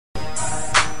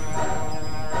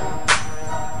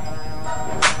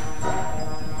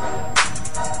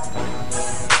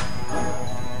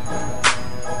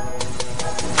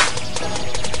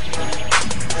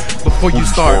Before you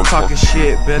start talking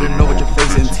shit, better know what you're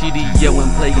facing. TD yelling,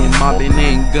 playing, mobbing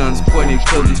in, guns pointing,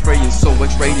 closing, spraying, so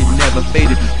X-rated, never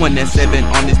faded. 1-7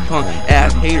 on this punk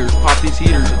ass haters, pop these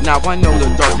heaters. Now I know the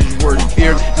darkest word is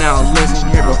fear. Now listen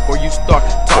here before you start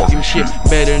talking shit,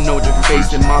 better know what you're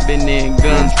facing. Mobbing in,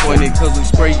 guns pointing, closing,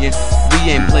 spraying. We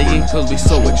ain't playing cause we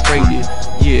so X-rated.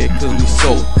 Yeah, cause we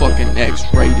so fucking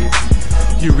X-rated.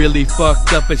 You really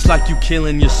fucked up, it's like you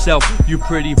killing yourself. You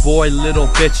pretty boy, little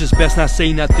bitches, best not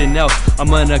say nothing else. I'm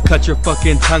gonna cut your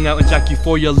fucking tongue out and jack you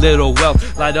for your little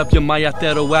wealth. Light up your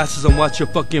mayatero asses and watch your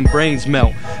fucking brains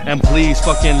melt. And please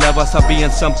fucking never stop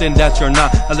being something that you're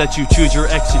not. I let you choose your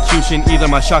execution, either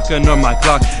my shotgun or my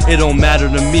Glock. It don't matter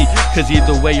to me, cause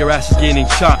either way your ass is getting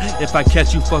shot. If I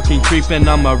catch you fucking creeping,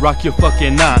 I'ma rock your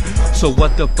fucking knot. So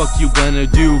what the fuck you gonna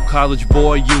do, college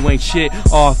boy? You ain't shit,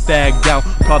 all fagged out,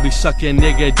 probably sucking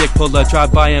nigga dick. Pull a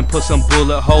drive-by and put some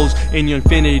bullet holes in your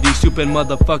infinity. Stupid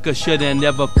motherfucker shouldn't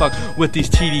never fuck with these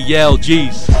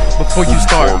TDLGs. Before you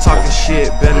start talking shit,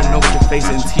 better know what you're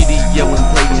facing. TD yelling,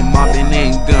 playing, mobbing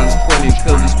in, guns pointing,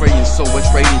 closing, spraying, so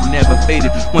X-rated, never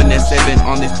faded. 1-7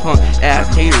 on this punk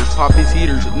ass haters, pop these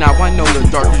heaters. Now I know the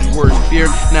darkest word is fear.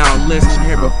 Now listen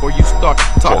here before you start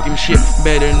talking shit,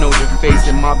 better know you're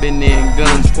facing. Mobbing in,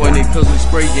 guns pointing, closing,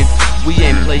 spraying. We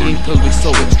ain't playing cause we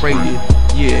so X-rated.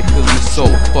 Yeah, cause we so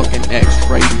fucking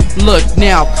X-rated. Look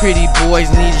now, pretty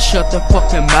boys need to shut their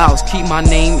fucking mouths. Keep my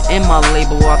name and my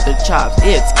label off the chops.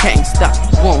 It's can't stop,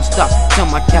 won't stop till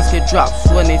my casket drops.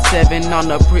 27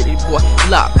 on a pretty boy,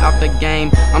 lock out the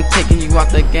game. I'm taking you out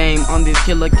the game on these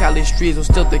killer Cali streets. Will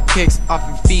steal the kicks off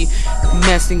your feet.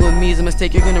 Messing with me is a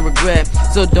mistake you're gonna regret.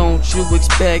 So don't you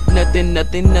expect nothing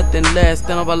less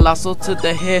than a balazo to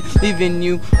the head, leaving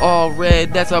you all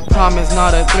red. That's a promise,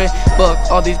 not a threat. Fuck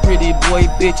all these pretty boy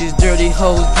bitches, dirty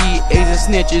hoes, DAs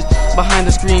and snitches behind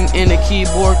the screen and the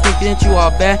keyboard, thinking that you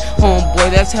all bad. Homeboy,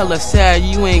 that's hella sad.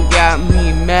 You ain't got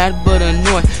me mad but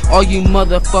annoyed. All you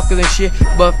motherfuckers and shit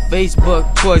but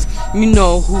Facebook toys. You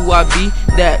know who I be,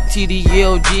 that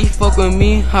TDLG. Fuck with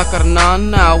me, hakarna.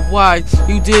 Now why?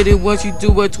 You did it once, you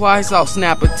do it twice. I'll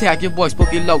snap attack your boy,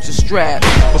 spooky Loks is strapped.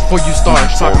 Before you start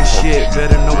talking shit,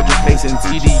 better know what you're facing.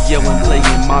 TD yelling,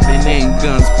 playing, mobbing in,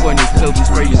 guns pointing, closing,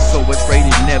 spraying, so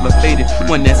X-rated, never faded.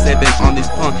 1-7 on this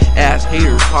punk ass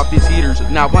haters, pop these heaters.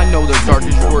 Now I know the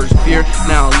darkest words fear.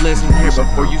 Now listen here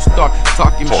before you start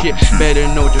talking shit, better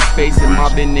know what you're facing.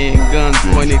 Mobbing in, guns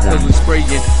pointing, cause we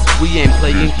spraying. We ain't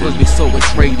playing cause we so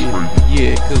X-rated.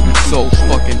 Yeah, cause we so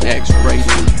fucking X-rated.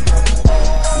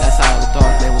 That's how the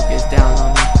dark label gets down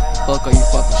on me. Fuck all you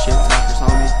fucking shit talkers,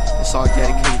 homie. It's all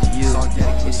dedicated to you.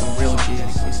 It's some real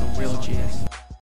G's.